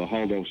was able to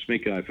hold off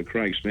Smicko for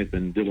Craig Smith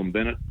and Dylan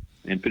Bennett,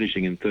 and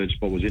finishing in third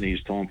spot was in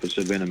his time for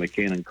Savannah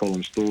McCann and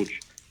Colin Storch.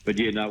 But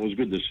yeah, no, it was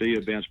good to see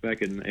her bounce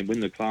back and win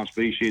the Class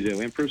B. She's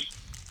Our Empress.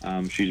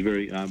 She's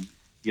very,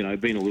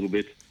 been a little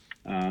bit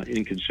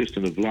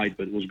inconsistent of late,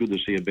 but it was good to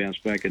see her bounce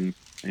back, and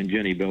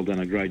Jenny Bell done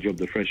a great job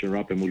to freshen her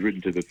up and was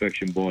ridden to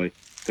perfection by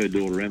her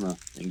daughter Emma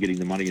and getting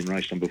the money in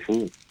race number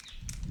 4.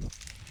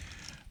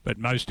 But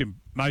most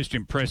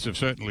impressive,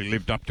 certainly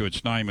lived up to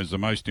its name as the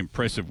most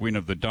impressive win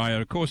of the day.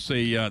 And of course,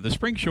 the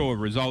Springsure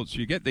results,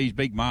 you get these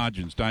big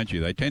margins, don't you?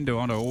 They tend to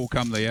all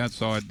come the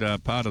outside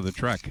part of the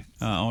track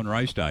on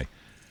race day.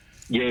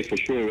 Yeah, for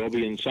sure,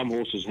 Robbie. And some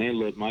horses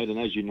handle it, mate. And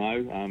as you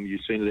know,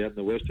 you've seen it out in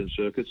the Western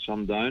Circuit.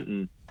 Some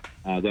don't,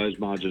 and those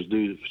margins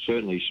do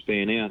certainly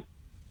span out.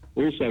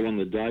 Also on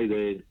the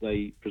day,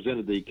 they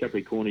presented the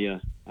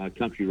Capricornia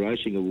Country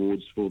Racing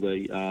Awards for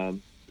the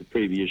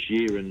previous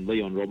year, and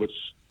Leon Roberts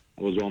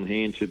was on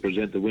hand to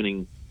present the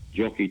winning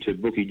jockey to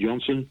Brookie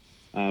Johnson.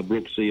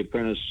 Brooks, the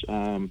apprentice,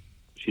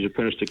 she's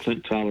apprenticed to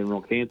Clint Taylor in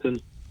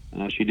Rockhampton.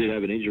 She did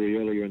have an injury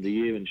earlier in the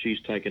year, and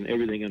she's taken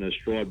everything in her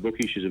stride.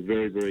 Brookie, she's a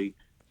very, very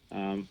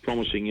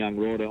promising young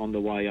rider on the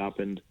way up,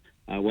 and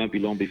won't be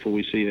long before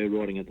we see her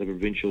riding at the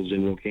provincials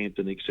in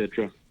Rockhampton,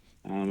 etc.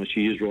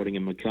 She is riding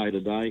in Mackay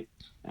today,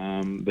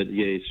 but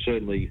yeah,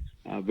 certainly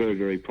very,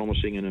 very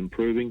promising and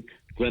improving.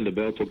 Glenda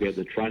Bell took out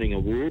the training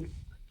award,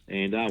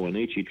 and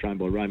Awanichi, trained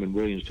by Raymond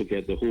Williams, took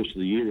out the Horse of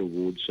the Year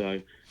award.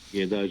 So,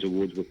 yeah, those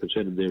awards were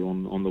presented there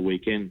on the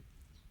weekend.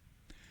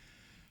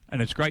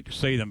 And it's great to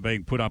see them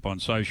being put up on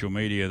social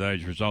media,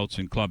 those results,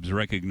 and clubs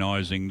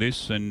recognising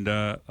this. And,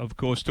 of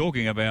course,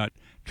 talking about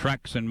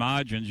tracks and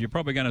margins, you're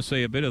probably going to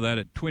see a bit of that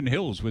at Twin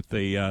Hills with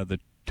the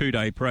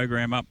two-day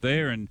program up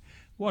there. And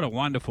what a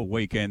wonderful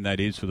weekend that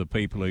is for the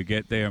people who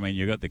get there. I mean,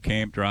 you've got the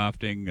camp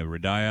drafting, the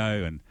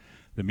rodeo, and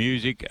the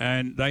music,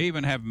 and they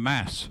even have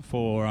mass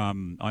for,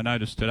 I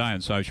noticed today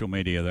on social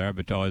media, they're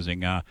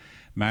advertising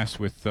mass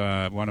with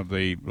one of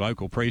the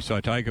local priests,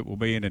 I take it, will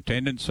be in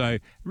attendance. So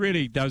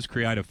really does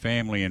create a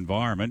family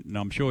environment, and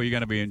I'm sure you're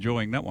going to be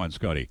enjoying that one,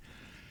 Scotty.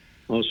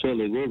 I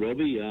certainly will,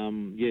 Robbie.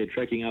 Yeah,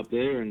 tracking up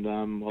there, and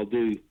I'll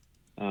do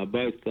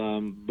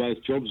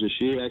both jobs this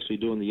year, actually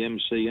doing the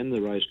MC and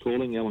the race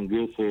calling. Alan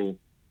Guilfoyle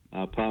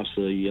passed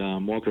the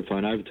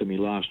microphone over to me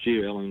last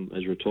year. Alan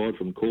has retired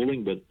from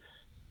calling, but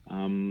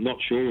not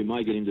sure. We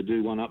may get him to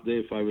do one up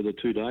there for over the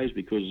 2 days,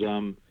 because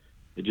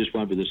it just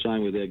won't be the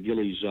same without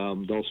Gilly's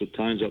dulcet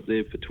tones up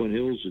there for Twin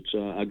Hills. It's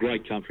a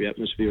great country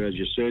atmosphere, as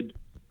you said.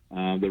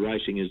 The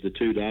racing is the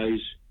 2 days.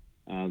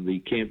 The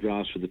camp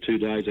drafts for the 2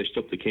 days. They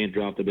stopped the camp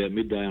draft about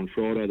midday on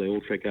Friday. They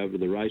all trek over to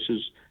the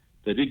races.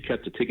 They did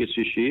cut the tickets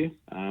this year.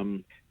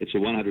 It's a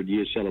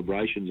 100-year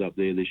celebrations up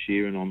there this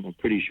year, and I'm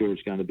pretty sure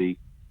it's going to be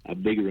a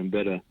bigger and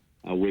better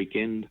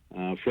weekend.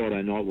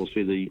 Friday night we'll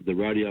see the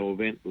rodeo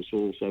event. We'll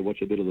also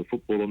watch a bit of the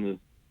football on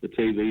the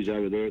TVs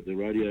over there at the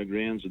rodeo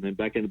grounds, and then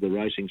back into the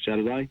racing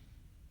Saturday.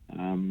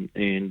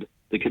 And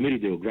the committee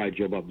do a great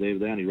job up there.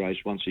 They only race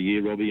once a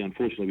year, Robbie.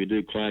 Unfortunately, we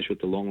do clash with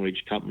the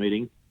Longreach Cup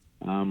meeting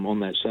on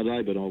that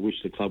Saturday, but I wish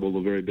the club all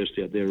the very best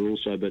out there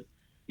also. But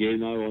yeah,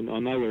 no, I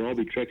know where I'll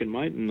be trekking,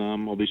 mate, and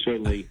I'll be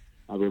certainly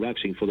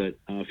relaxing for that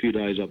few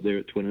days up there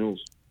at Twin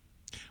Hills.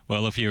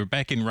 Well, if you're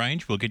back in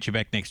range, we'll get you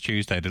back next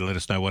Tuesday to let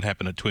us know what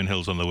happened at Twin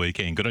Hills on the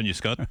weekend. Good on you,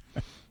 Scott.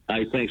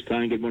 Hey, thanks,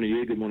 Tony. Good morning to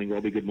you. Good morning,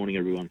 Robbie. Good morning,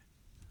 everyone.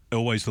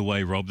 Always the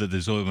way, Rob, that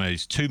there's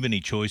almost too many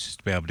choices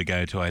to be able to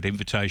go to. I had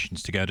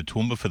invitations to go to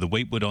Toowoomba for the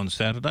Wheatwood on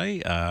Saturday,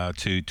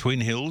 to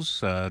Twin Hills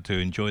to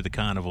enjoy the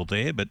carnival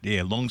there. But,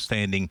 yeah,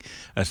 long-standing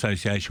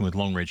association with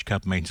Longreach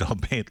Cup means I'll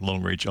be at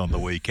Longreach on the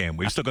weekend.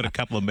 We've still got a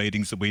couple of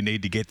meetings that we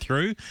need to get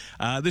through.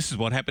 This is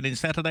what happened in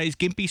Saturday's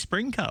Gympie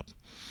Spring Cup.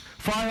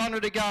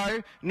 500 to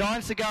go.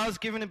 9 Cigars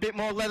given a bit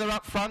more leather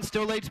up front.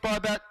 Still leads by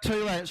about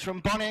 2 lengths from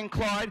Bonnie and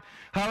Clyde.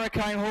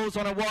 Hurricane Hall's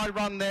on a wide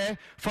run there.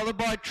 Followed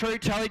by True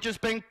Tally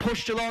just being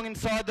pushed along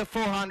inside the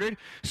 400.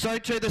 So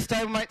too the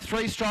stablemate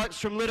 3 Strikes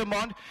from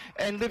Littermont.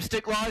 And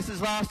Lipstick Lies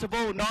is last of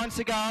all. 9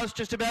 Cigars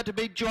just about to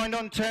be joined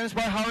on terms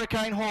by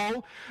Hurricane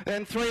Hall.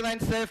 And 3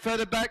 lengths there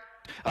further back.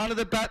 Under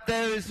the bat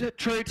there is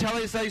True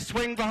Tally as they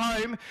swing for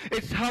home.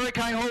 It's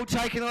Hurricane Hall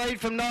taking the lead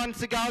from 9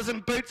 Cigars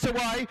and boots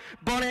away.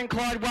 Bonnie and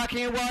Clyde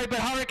whacking away, but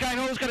Hurricane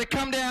Hall's going to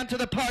come down to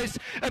the post.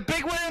 A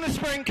big win in the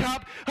Spring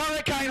Cup.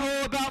 Hurricane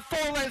Hall about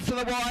 4 lengths to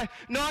the wire.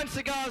 9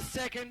 Cigars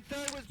second.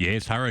 Third was...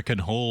 Yes, Hurricane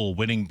Hall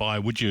winning by,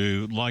 would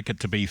you like it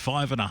to be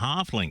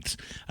 5.5 lengths,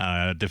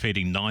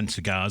 defeating 9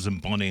 Cigars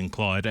and Bonnie and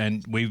Clyde.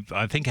 And we've,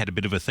 I think, had a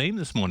bit of a theme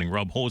this morning,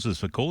 Rob, horses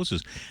for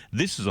courses.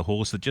 This is a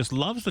horse that just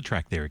loves the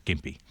track there at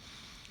Gympie.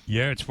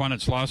 Yeah, it's won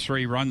its last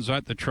 3 runs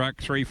at the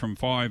track, 3 from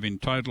 5 in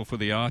total for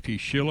the Artie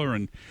Schiller.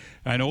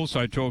 And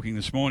also talking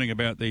this morning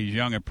about these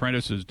young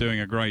apprentices doing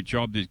a great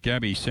job. This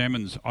Gabby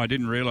Simmons, I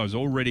didn't realise,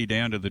 already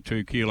down to the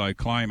 2 kilo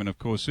claim. And, of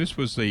course, this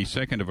was the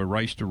second of a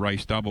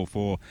race-to-race double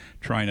for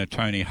trainer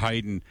Tony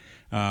Hayden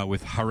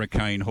with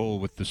Hurricane Hall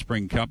with the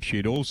Spring Cup. She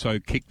had also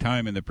kicked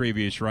home in the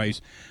previous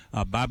race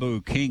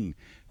Babu King.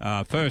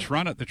 First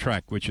run at the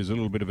track, which is a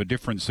little bit of a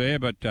difference there,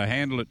 but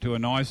handled it to a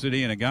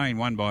nicety, and again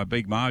won by a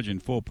big margin,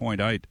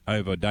 4.8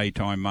 over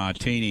Daytime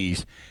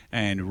Martinis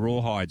and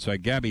Rawhide. So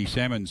Gabby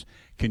Simmons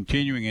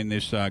continuing in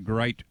this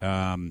great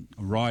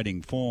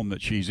riding form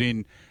that she's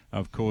in,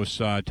 of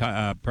course,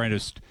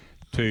 apprenticed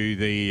to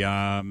the...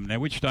 now,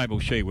 which stable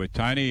is she with,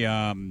 Tony?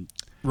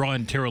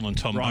 Ryan Tyrrell and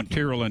Tom Ryan Bunton.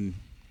 Tyrrell and...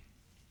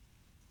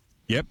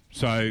 Yep,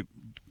 so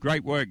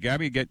great work,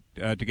 Gabby, to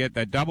get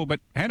that double. But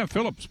Hannah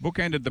Phillips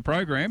bookended the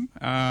program.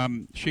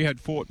 She had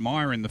Fort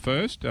Myer in the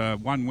first,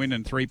 1 win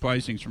and 3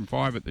 placings from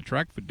 5 at the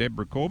track for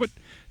Deborah Corbett,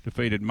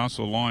 defeated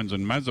Muscle Lions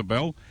and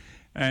Mazabel.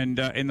 And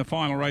in the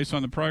final race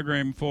on the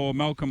program for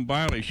Malcolm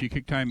Bailey, she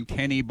kicked home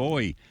Kenny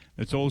Boy.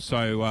 It's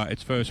also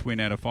its first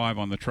win out of 5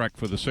 on the track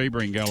for the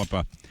Sebring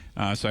galloper.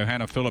 So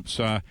Hannah Phillips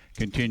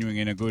continuing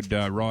in a good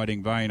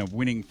riding vein of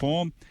winning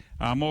form.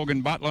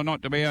 Morgan Butler,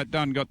 not to be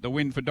outdone, got the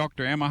win for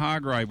Dr. Emma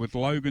Hargrave with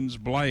Logan's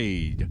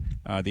Blade.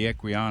 The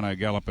Equiano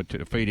galloper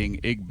defeating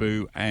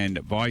Igbu and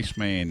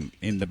Viceman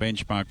in the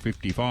benchmark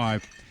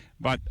 55.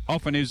 But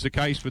often is the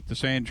case with the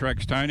sand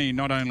tracks, Tony.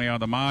 Not only are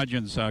the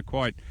margins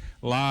quite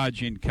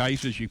large in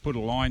cases, you put a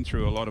line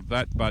through a lot of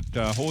that, but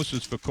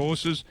horses for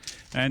courses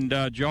and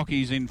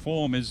jockeys in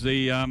form is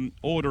the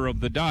order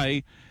of the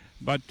day.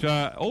 But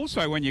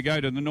also when you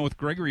go to the North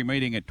Gregory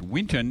meeting at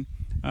Winton,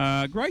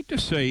 great to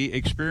see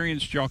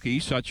experienced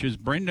jockeys such as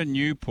Brendan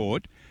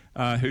Newport,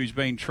 who's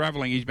been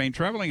travelling. He's been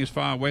travelling as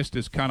far west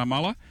as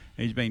Cunnamulla.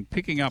 He's been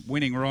picking up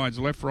winning rides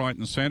left, right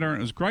and centre. And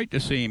it was great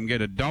to see him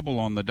get a double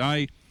on the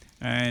day.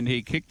 And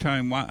he kicked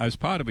home as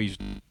part of his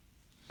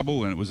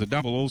double, and it was a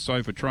double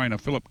also for trainer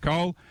Philip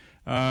Cole,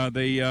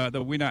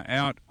 the winner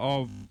out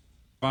of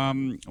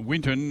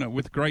Winton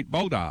with Great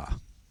Boulder.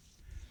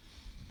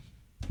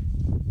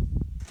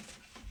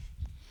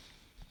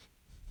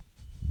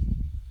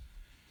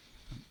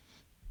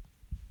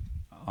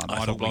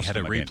 I thought we had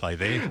a replay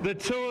there. The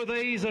two of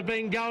these have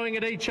been going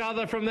at each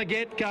other from the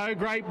get-go.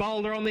 Great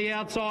Boulder on the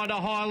outside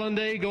of Highland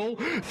Eagle.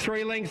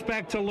 3 lengths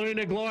back to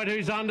Luna Glide,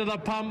 who's under the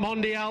pump.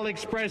 Mondial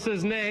Express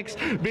is next.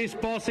 Biss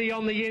Bossy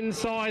on the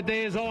inside.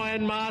 There's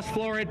Iron Mask,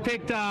 Floret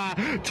Pictar.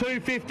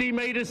 250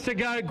 metres to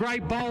go.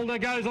 Great Boulder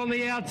goes on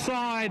the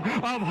outside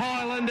of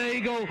Highland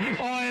Eagle.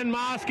 Iron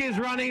Mask is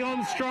running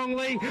on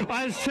strongly,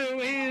 as too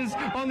is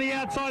on the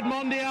outside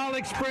Mondial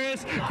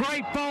Express.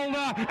 Great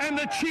Boulder and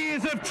the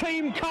cheers of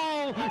Team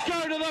Cole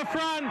go to the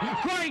front.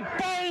 Great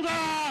Boulder,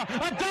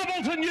 a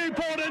double to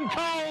Newport, and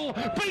Cole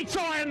beats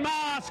Iron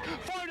Mask.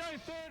 Photo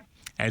third.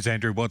 As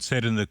Andrew Watt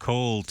said in the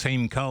call,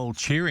 Team Cole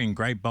cheering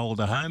Great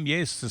Boulder home.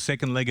 Yes, the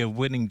second leg of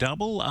winning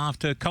double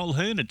after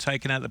Colquhoun had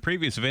taken out the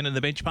previous event in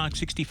the benchmark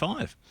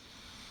 65.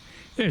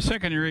 Yeah,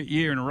 second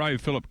year in a row,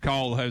 Philip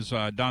Cole has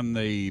done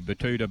the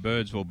Batuta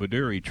Birdsville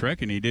Baduri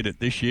trek, and he did it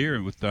this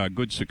year with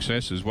good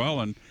success as well.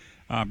 And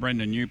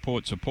Brendan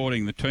Newport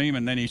supporting the team,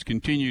 and then he's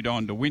continued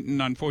on to Winton.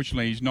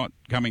 Unfortunately, he's not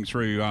coming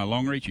through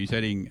Longreach. He's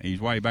heading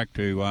his way back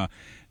to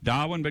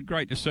Darwin, but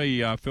great to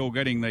see Phil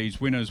getting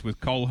these winners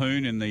with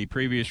Colquhoun in the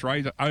previous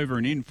race. Over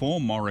an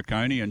in-form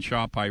Morricone and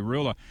Sharpay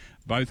Ruler,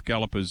 both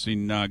gallopers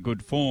in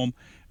good form.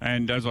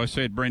 And as I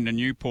said, Brendan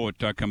Newport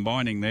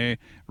combining their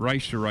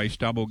race-to-race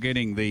double,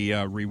 getting the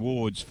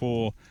rewards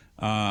for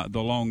the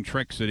long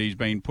treks that he's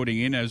been putting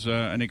in as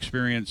an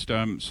experienced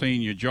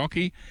senior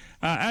jockey.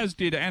 As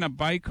did Anna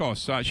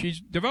Bakos. She's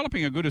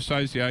developing a good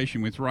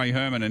association with Ray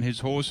Herman and his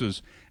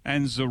horses,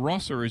 and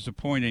Zarossa is a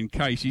point in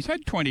case. He's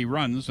had 20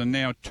 runs and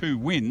now 2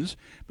 wins,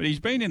 but he's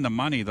been in the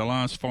money the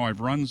last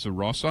 5 runs,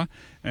 Zarossa,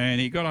 and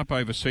he got up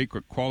over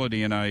Secret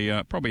Quality in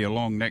a probably a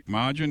long neck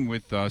margin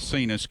with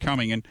Cenas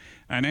coming. And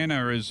Anna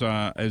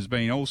has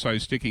been also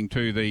sticking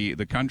to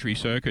the country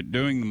circuit,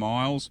 doing the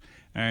miles.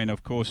 And,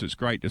 of course, it's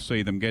great to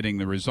see them getting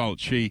the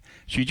results. She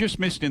just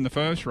missed in the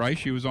first race.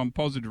 She was on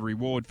positive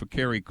reward for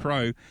Kerry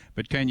Crow,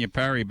 but Tanya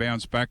Parry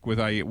bounced back with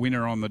a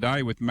winner on the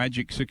day with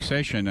Magic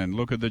Succession. And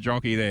look at the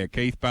jockey there,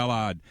 Keith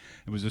Ballard.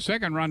 It was the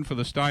second run for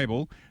the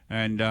stable,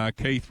 and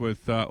Keith,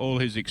 with all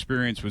his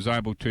experience, was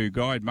able to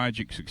guide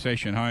Magic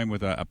Succession home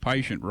with a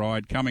patient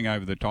ride, coming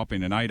over the top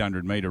in an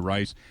 800-metre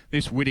race.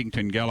 This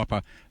Whittington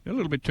galloper, a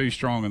little bit too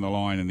strong in the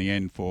line in the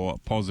end for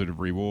positive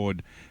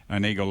reward,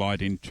 and Eagle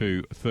Light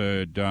into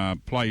third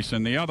place.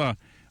 And the other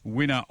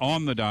winner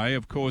on the day,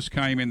 of course,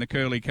 came in the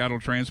Curly Cattle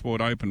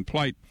Transport Open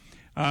Plate.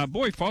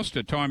 Boy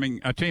Foster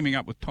teaming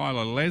up with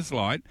Tyler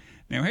Leslight.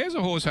 Now, here's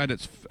a horse had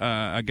its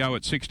a go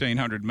at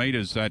 1,600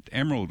 metres at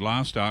Emerald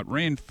last start,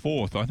 ran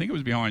 4th. I think it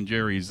was behind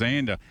Jerry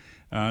Zander.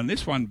 And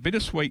this one,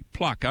 Bittersweet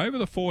Pluck, over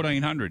the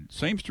 1,400.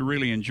 Seems to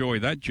really enjoy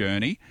that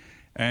journey.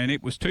 And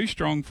it was too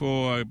strong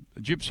for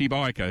Gypsy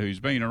Biker, who's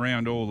been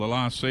around all the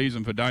last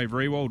season for Dave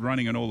Rewald,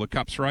 running in all the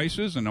Cups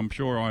races, and I'm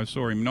sure I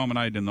saw him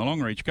nominated in the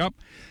Longreach Cup.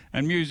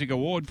 And Music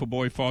Award for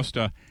Boy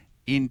Foster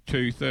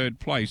into third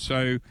place.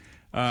 So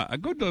a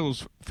good little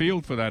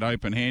field for that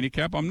open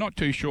handicap. I'm not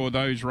too sure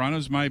those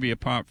runners, maybe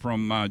apart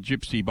from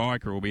Gypsy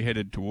Biker, will be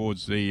headed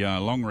towards the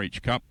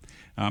Longreach Cup.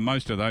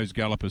 Most of those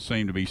gallopers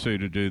seem to be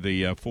suited to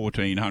the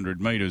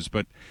 1,400 metres,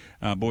 but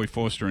Boy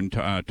Foster and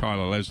Tyler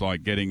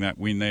Leslight getting that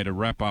win there to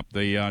wrap up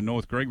the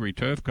North Gregory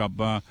Turf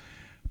Club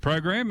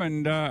program.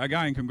 And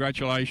again,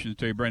 congratulations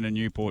to Brendan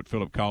Newport,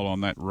 Philip Cole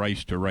on that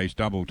race-to-race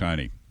double,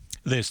 Tony.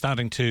 They're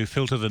starting to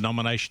filter the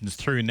nominations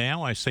through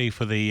now. I see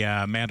for the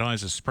Mount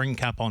Isa Spring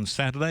Cup on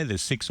Saturday,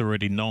 there's 6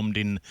 already nommed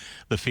in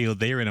the field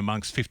there in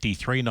amongst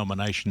 53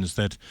 nominations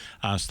that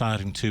are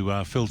starting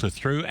to filter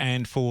through.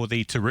 And for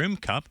the Taroom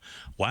Cup,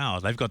 wow,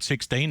 they've got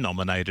 16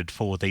 nominated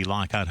for the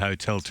Leichhardt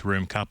Hotel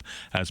Taroom Cup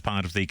as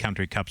part of the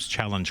Country Cup's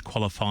Challenge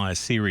Qualifier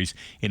Series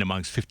in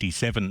amongst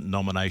 57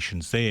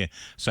 nominations there.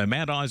 So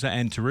Mount Isa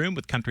and Taroom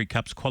with Country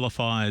Cups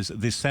qualifiers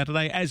this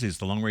Saturday, as is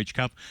the Longreach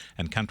Cup,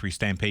 and Country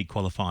Stampede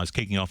qualifiers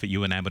kicking off at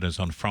Ewan Abbotts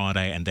on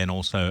Friday, and then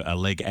also a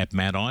leg at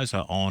Mount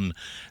Isa on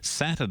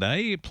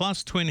Saturday,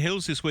 plus Twin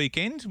Hills this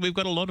weekend. We've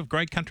got a lot of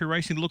great country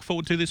racing to look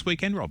forward to this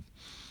weekend, Rob.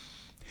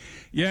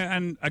 Yeah,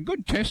 and a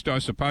good test, I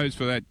suppose,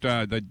 for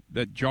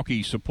that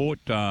jockey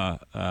support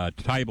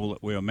table that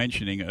we were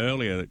mentioning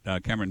earlier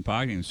that Cameron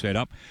Parkin set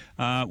up.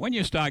 When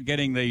you start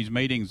getting these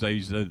meetings,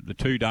 the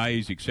 2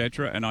 days,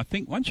 etc., and I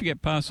think once you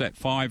get past that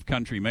 5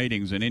 country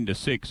meetings and into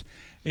 6,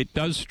 it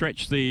does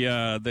stretch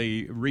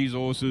the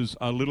resources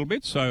a little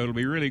bit. So it'll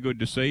be really good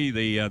to see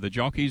the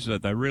jockeys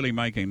that they're really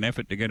making an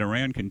effort to get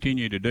around,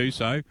 continue to do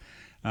so.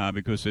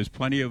 Because there's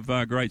plenty of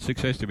great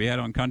success to be had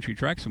on country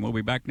tracks, and we'll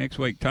be back next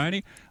week,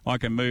 Tony. I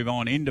can move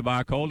on into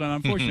Barcaldine.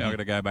 Unfortunately, I've got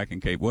to go back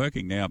and keep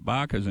working now at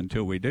Barkers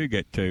until we do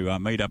get to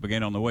meet up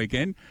again on the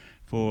weekend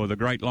for the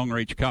Great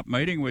Longreach Cup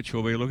meeting, which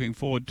we'll be looking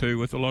forward to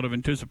with a lot of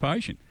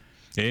anticipation.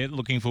 Yeah,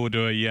 looking forward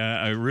to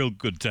a real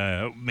good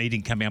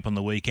meeting coming up on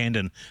the weekend,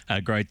 and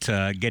a great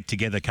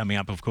get-together coming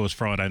up, of course,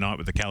 Friday night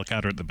with the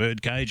Calcutta at the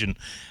Birdcage, and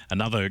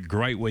another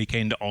great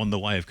weekend on the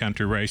way of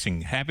country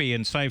racing. Happy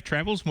and safe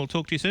travels, and we'll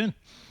talk to you soon.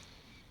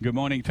 Good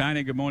morning,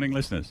 Tony. Good morning,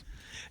 listeners.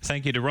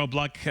 Thank you to Rob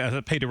Luck,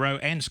 Peter Rowe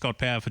and Scott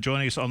Power for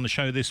joining us on the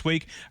show this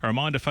week. A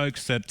reminder,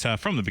 folks, that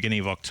from the beginning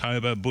of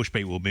October,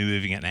 Bushbeat will be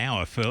moving an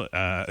hour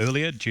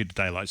earlier due to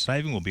daylight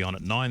saving. We'll be on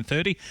at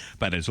 9:30.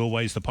 But as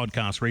always, the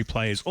podcast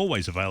replay is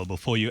always available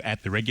for you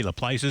at the regular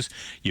places.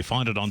 You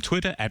find it on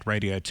Twitter at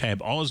Radio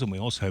Tab Oz, and we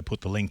also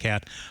put the link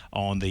out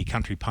on the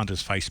Country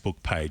Punters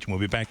Facebook page. And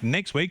we'll be back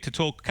next week to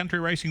talk country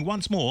racing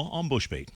once more on Bushbeat.